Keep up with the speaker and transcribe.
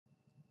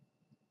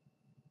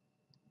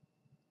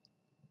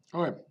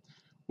Okay,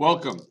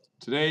 welcome.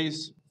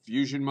 Today's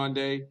Fusion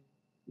Monday,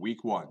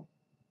 week 1.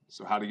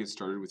 So how to get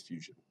started with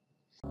Fusion.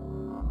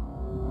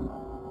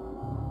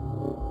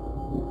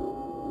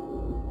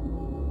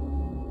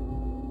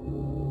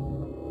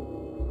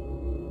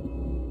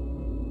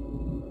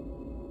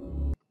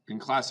 In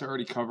class, I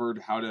already covered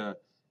how to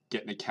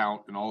get an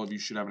account, and all of you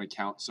should have an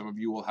account. Some of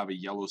you will have a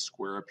yellow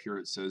square up here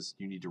that says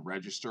you need to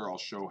register. I'll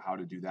show how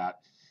to do that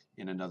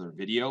in another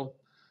video.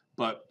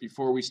 But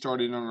before we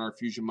start in on our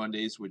Fusion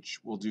Mondays, which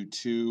we'll do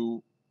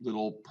 2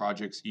 little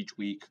projects each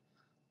week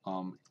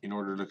in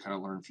order to kind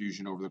of learn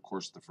Fusion over the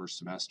course of the first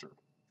semester.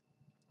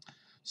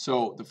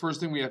 So the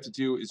first thing we have to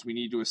do is we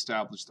need to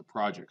establish the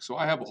project. So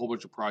I have a whole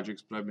bunch of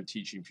projects, but I've been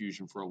teaching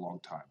Fusion for a long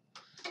time.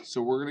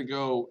 So we're going to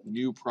go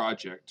new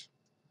project.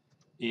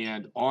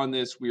 And on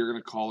this, we are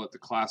going to call it the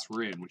class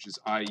we're in, which is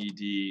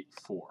IED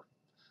 4.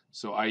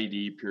 So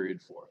IED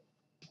period 4.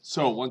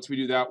 So once we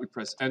do that, we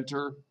press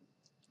enter.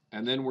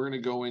 And then we're going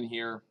to go in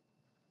here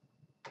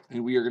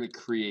and we are going to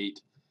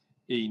create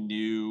a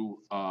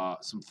new,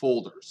 some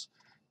folders.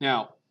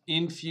 Now,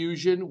 in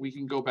Fusion, we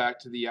can go back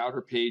to the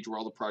outer page where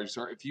all the projects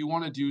are. If you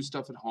want to do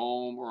stuff at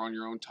home or on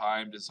your own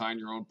time, design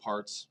your own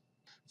parts,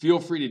 feel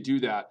free to do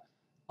that.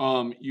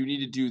 You need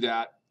to do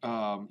that.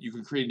 You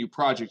can create a new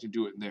project and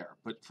do it in there.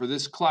 But for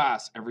this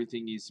class,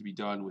 everything needs to be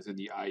done within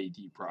the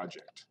IED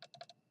project.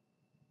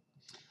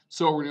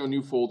 So we're going to go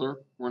new folder.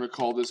 We're going to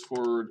call this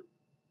folder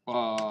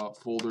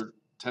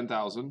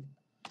 10,000.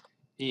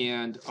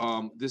 And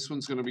this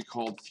one's going to be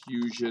called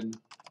Fusion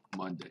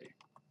Monday.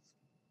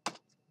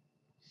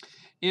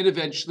 And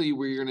eventually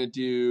we're going to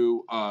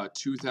do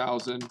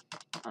 20,000.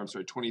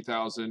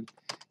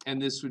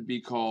 And this would be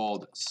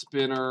called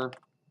Spinner.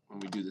 When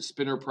we do the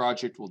Spinner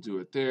project, we'll do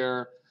it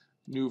there.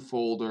 New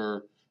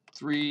folder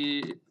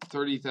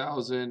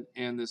 30,000.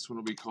 And this one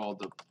will be called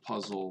the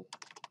Puzzle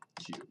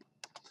Cube.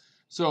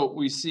 So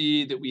we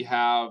see that we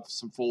have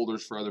some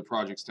folders for other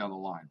projects down the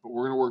line. But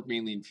we're going to work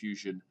mainly in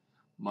Fusion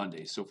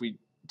Monday. So if we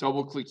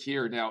double click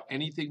here, now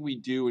anything we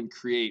do and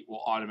create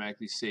will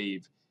automatically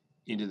save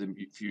into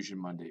the Fusion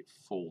Monday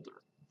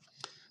folder.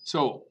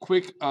 So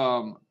quick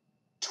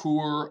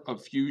tour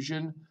of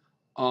Fusion.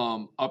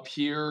 Up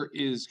here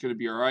is going to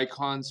be our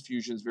icons.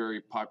 Fusion's very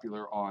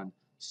popular on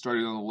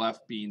starting on the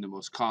left being the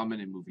most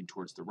common and moving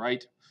towards the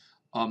right.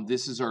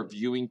 This is our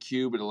viewing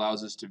cube. It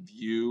allows us to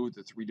view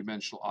the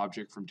 3-dimensional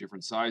object from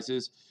different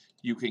sizes.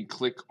 You can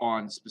click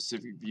on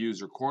specific views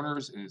or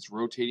corners and it's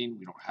rotating.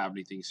 We don't have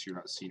anything, so you're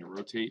not seeing it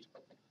rotate.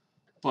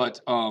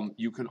 But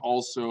you can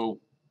also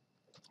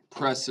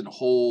press and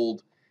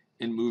hold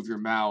and move your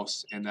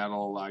mouse, and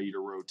that'll allow you to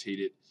rotate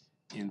it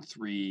in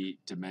 3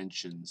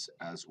 dimensions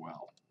as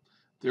well.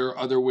 There are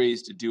other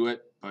ways to do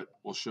it, but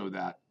we'll show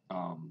that.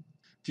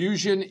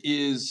 Fusion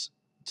is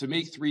to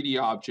make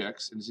 3D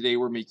objects, and today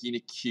we're making a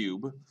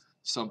cube,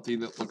 something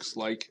that looks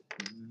like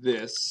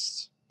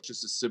this,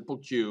 just a simple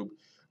cube.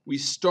 We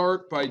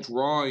start by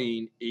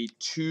drawing a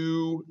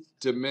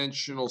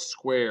 2-dimensional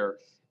square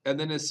and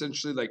then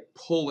essentially like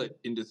pull it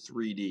into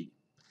 3D.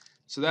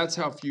 So that's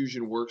how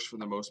Fusion works for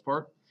the most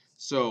part.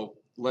 So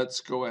let's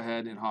go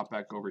ahead and hop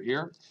back over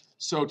here.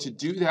 So to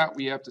do that,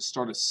 we have to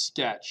start a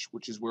sketch,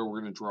 which is where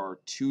we're going to draw our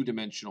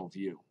 2-dimensional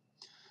view.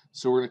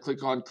 So we're going to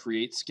click on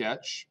Create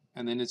Sketch,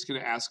 and then it's going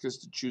to ask us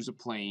to choose a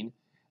plane.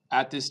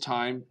 At this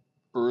time,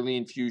 early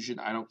in Fusion,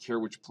 I don't care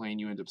which plane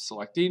you end up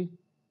selecting.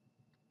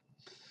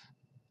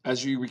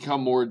 As you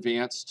become more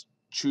advanced,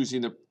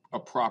 choosing a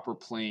proper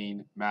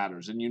plane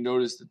matters. And you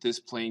notice that this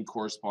plane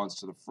corresponds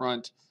to the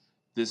front,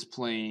 this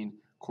plane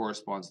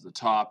corresponds to the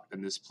top,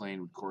 and this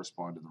plane would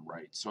correspond to the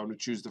right. So I'm going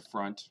to choose the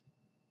front.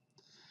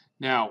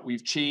 Now,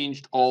 we've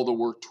changed all the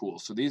work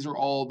tools. So these are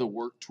all the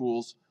work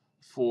tools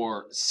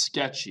for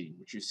sketching,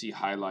 which you see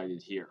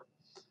highlighted here.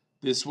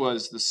 This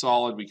was the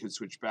solid. We could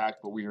switch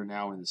back, but we are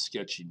now in the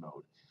sketching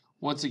mode.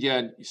 Once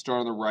again, you start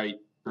on the right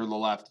or the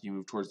left, you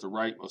move towards the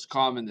right. Most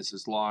common, this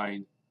is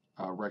line,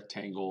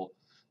 rectangle,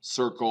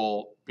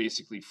 circle,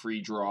 basically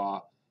free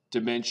draw.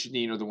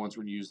 Dimensioning are the ones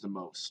we're going to use the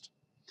most.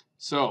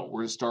 So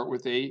we're going to start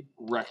with a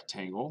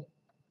rectangle.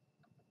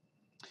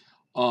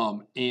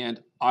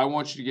 And I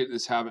want you to get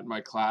this habit in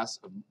my class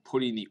of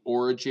putting the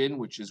origin,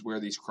 which is where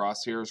these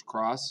crosshairs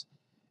cross,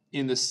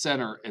 in the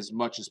center as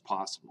much as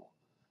possible.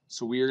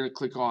 So we are going to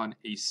click on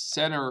a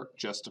center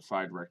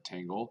justified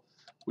rectangle,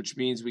 which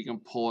means we can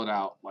pull it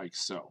out like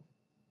so.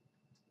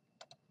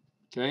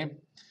 Okay,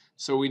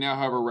 so we now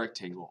have a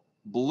rectangle.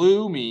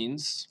 Blue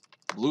means,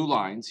 blue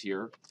lines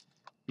here,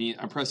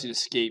 I'm pressing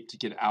escape to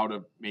get out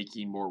of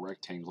making more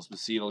rectangles, but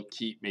see, it'll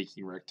keep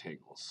making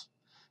rectangles.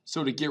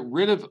 So to get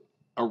rid of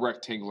a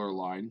rectangular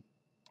line,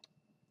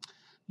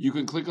 you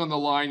can click on the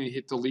line and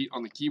hit delete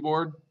on the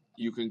keyboard.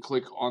 You can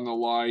click on the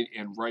line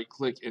and right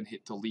click and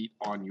hit delete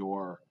on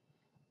your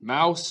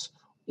mouse,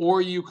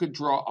 or you could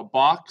draw a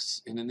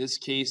box, and in this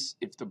case,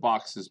 if the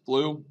box is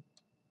blue,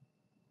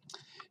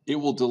 it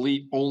will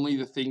delete only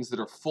the things that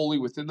are fully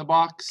within the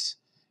box.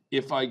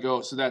 If I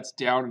go, so that's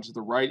down and to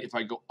the right. If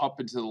I go up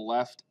and to the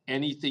left,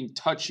 anything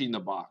touching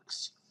the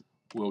box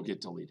will get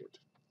deleted.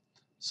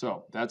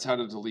 So that's how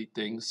to delete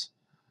things.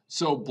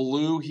 So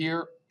blue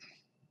here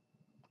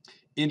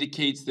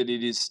indicates that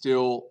it is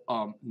still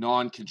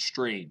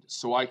non-constrained.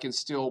 So I can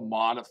still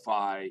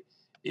modify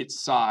its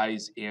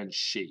size and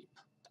shape.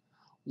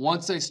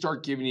 Once I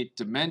start giving it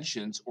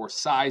dimensions or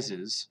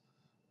sizes,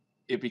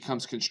 it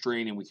becomes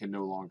constrained and we can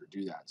no longer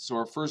do that. So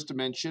our first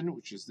dimension,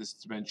 which is this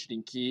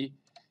dimensioning key,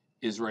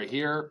 is right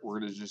here.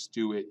 We're going to just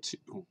do it to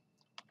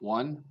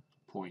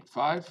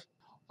 1.5.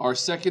 Our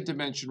second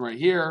dimension right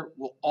here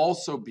will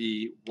also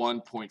be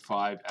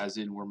 1.5, as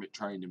in we're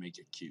trying to make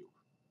a cube.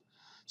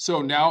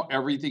 So now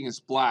everything is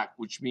black,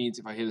 which means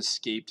if I hit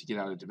escape to get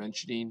out of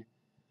dimensioning,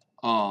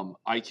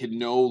 I can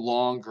no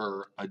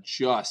longer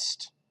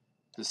adjust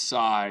the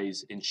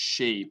size and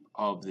shape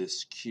of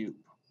this cube.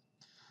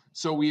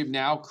 So we have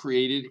now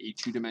created a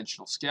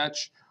two-dimensional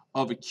sketch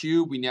of a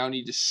cube. We now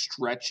need to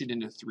stretch it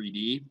into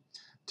 3D.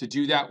 To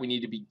do that, we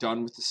need to be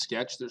done with the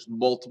sketch. There's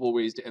multiple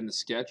ways to end the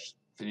sketch.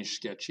 Finish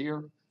sketch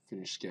here,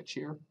 finish sketch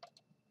here.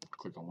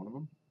 Click on one of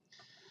them.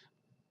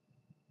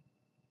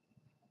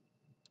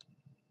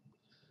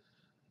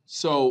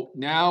 So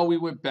now we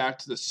went back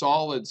to the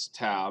solids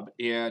tab,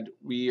 and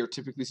we are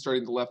typically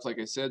starting to the left, like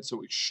I said.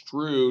 So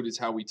extrude is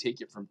how we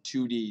take it from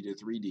 2D to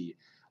 3D,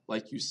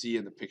 like you see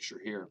in the picture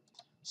here.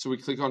 So we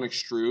click on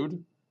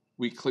extrude,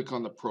 we click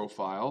on the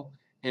profile,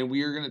 and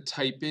we are going to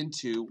type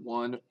into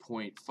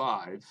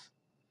 1.5.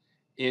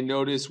 And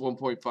notice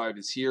 1.5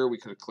 is here. We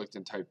could have clicked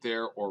and typed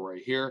there or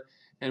right here.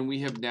 And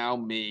we have now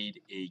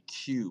made a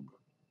cube.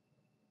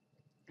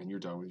 And you're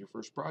done with your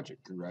first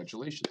project.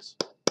 Congratulations.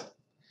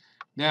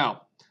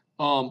 Now,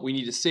 we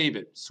need to save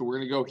it. So we're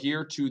going to go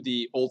here to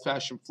the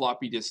old-fashioned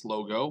floppy disk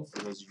logo,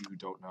 for those of you who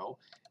don't know,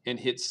 and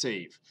hit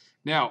save.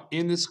 Now,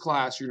 in this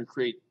class, you're going to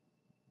create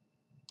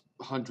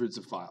hundreds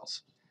of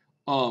files.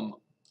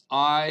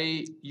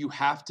 You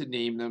have to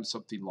name them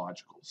something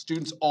logical.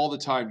 Students all the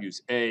time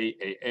use A,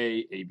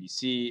 B,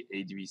 C,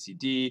 B, C,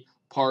 D,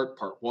 part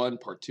 1,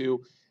 part 2.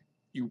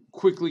 You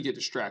quickly get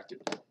distracted,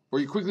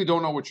 or you quickly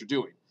don't know what you're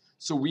doing.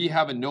 So we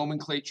have a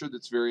nomenclature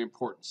that's very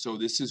important. So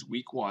this is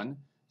week 1.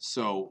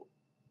 So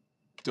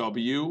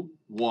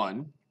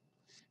W1,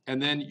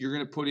 and then you're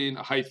going to put in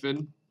a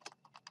hyphen,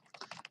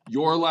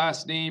 your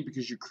last name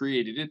because you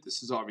created it.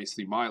 This is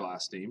obviously my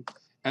last name,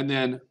 and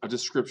then a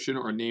description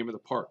or a name of the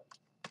part.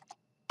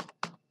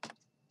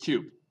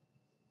 Cube.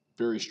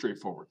 Very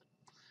straightforward.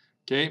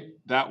 Okay,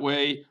 that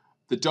way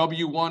the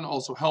W1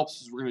 also helps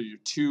because we're going to do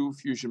 2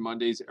 Fusion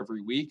Mondays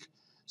every week,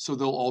 so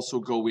they'll also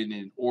go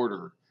in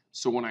order.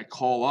 So when I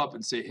call up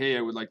and say, hey,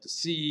 I would like to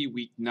see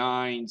week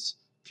 9's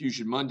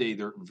Fusion Monday,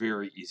 they're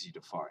very easy to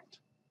find.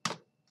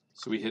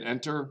 So we hit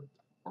enter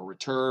or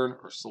return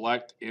or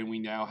select, and we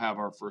now have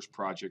our first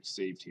project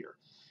saved here.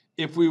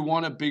 If we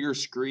want a bigger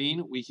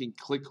screen, we can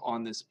click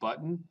on this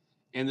button,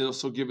 and it'll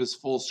also give us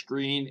full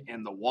screen,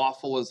 and the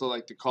waffle, as I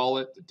like to call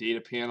it, the data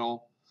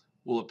panel,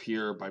 will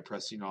appear by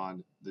pressing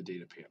on the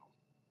data panel.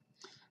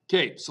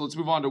 Okay, so let's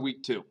move on to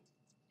week 2,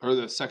 or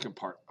the second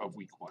part of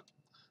week 1.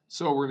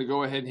 So we're going to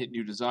go ahead and hit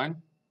new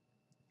design.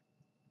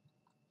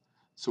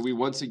 So we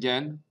once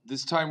again,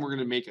 this time we're going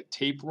to make a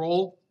tape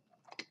roll.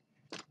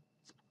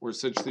 We're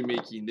essentially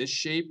making this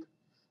shape.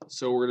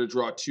 So we're going to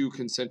draw 2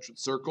 concentric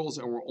circles,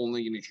 and we're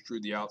only going to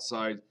extrude the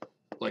outside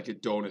like a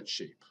donut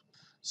shape.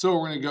 So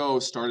we're going to go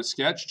start a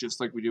sketch just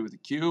like we did with the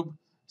cube,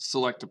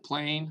 select a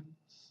plane,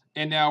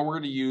 and now we're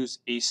going to use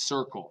a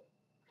circle.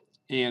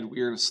 And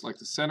we're going to select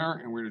the center,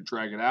 and we're going to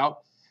drag it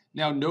out.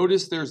 Now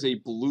notice there's a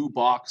blue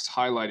box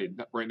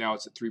highlighted. Right now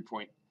it's at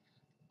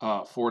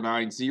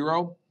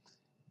 3.490.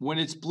 When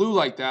it's blue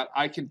like that,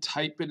 I can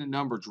type in a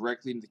number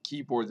directly into the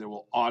keyboard that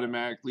will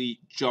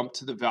automatically jump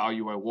to the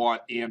value I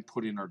want and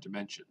put in our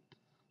dimension.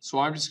 So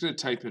I'm just going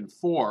to type in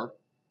 4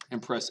 and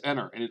press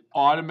enter, and it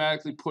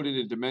automatically put in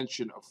a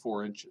dimension of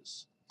 4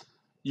 inches.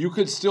 You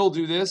could still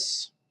do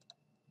this,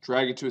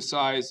 drag it to a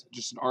size,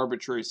 just an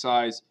arbitrary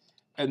size,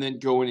 and then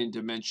go in and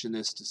dimension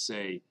this to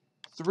say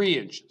 3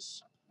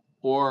 inches.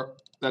 Or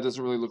that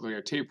doesn't really look like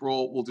a tape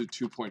roll, we'll do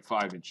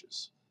 2.5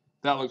 inches.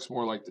 That looks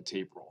more like the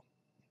tape roll.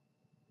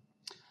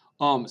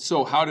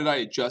 So how did I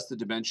adjust the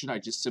dimension? I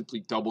just simply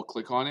double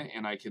click on it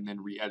and I can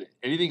then re-edit.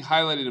 Anything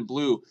highlighted in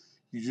blue,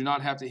 you do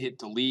not have to hit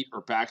delete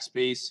or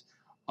backspace.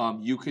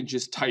 You can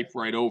just type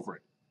right over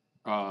it.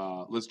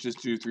 Let's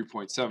just do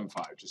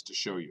 3.75 just to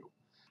show you.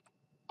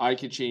 I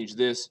can change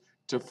this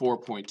to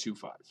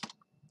 4.25.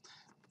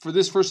 For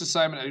this first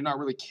assignment, I do not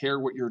really care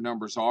what your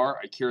numbers are.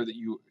 I care that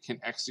you can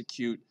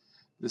execute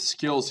the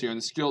skills here. And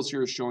the skills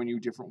here are showing you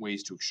different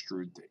ways to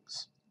extrude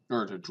things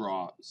or to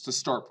draw, to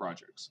start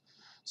projects.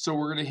 So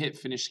we're going to hit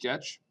Finish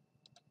Sketch.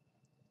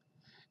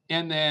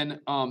 And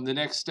then the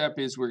next step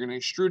is we're going to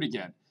extrude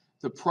again.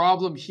 The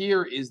problem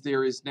here is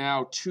there is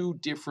now 2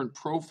 different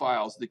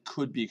profiles that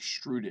could be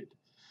extruded.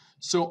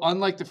 So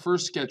unlike the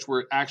first sketch where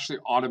it actually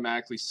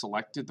automatically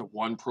selected the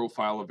one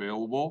profile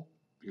available,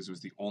 because it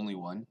was the only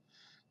one,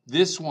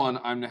 this one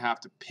I'm going to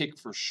have to pick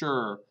for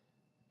sure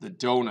the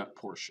donut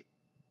portion.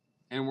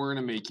 And we're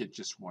going to make it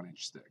just 1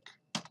 inch thick.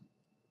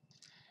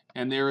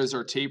 And there is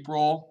our tape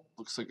roll.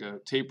 Looks like a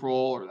tape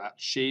roll or that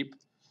shape.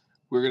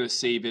 We're going to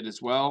save it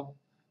as well.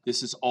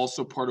 This is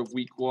also part of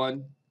week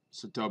 1.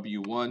 So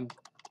W1,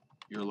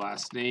 your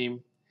last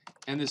name,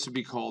 and this would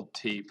be called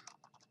tape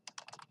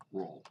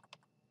roll.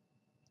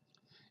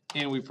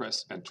 And we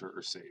press enter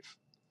or save.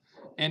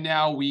 And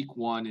now week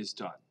 1 is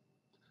done.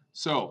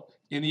 So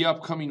in the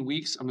upcoming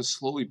weeks, I'm going to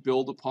slowly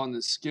build upon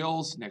the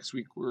skills. Next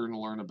week, we're going to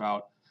learn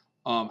about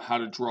how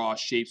to draw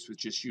shapes with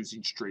just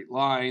using straight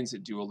lines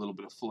and do a little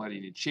bit of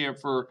filleting and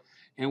chamfer.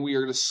 And we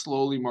are going to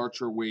slowly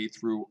march our way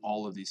through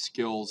all of these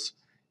skills.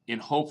 And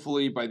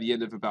hopefully by the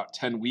end of about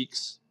 10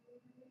 weeks,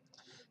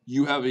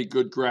 you have a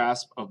good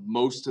grasp of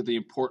most of the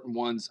important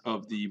ones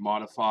of the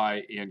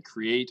modify and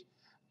create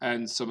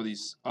and some of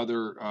these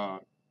other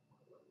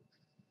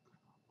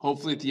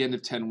hopefully at the end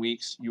of 10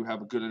 weeks, you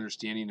have a good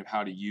understanding of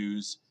how to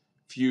use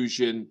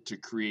Fusion to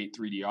create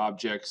 3D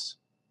objects,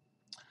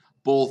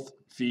 both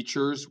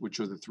features, which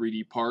are the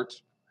 3D part,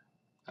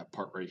 that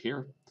part right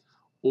here,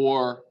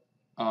 or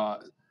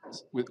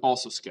with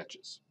also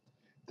sketches.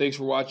 Thanks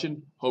for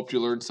watching. Hope you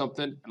learned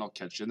something, and I'll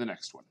catch you in the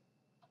next one.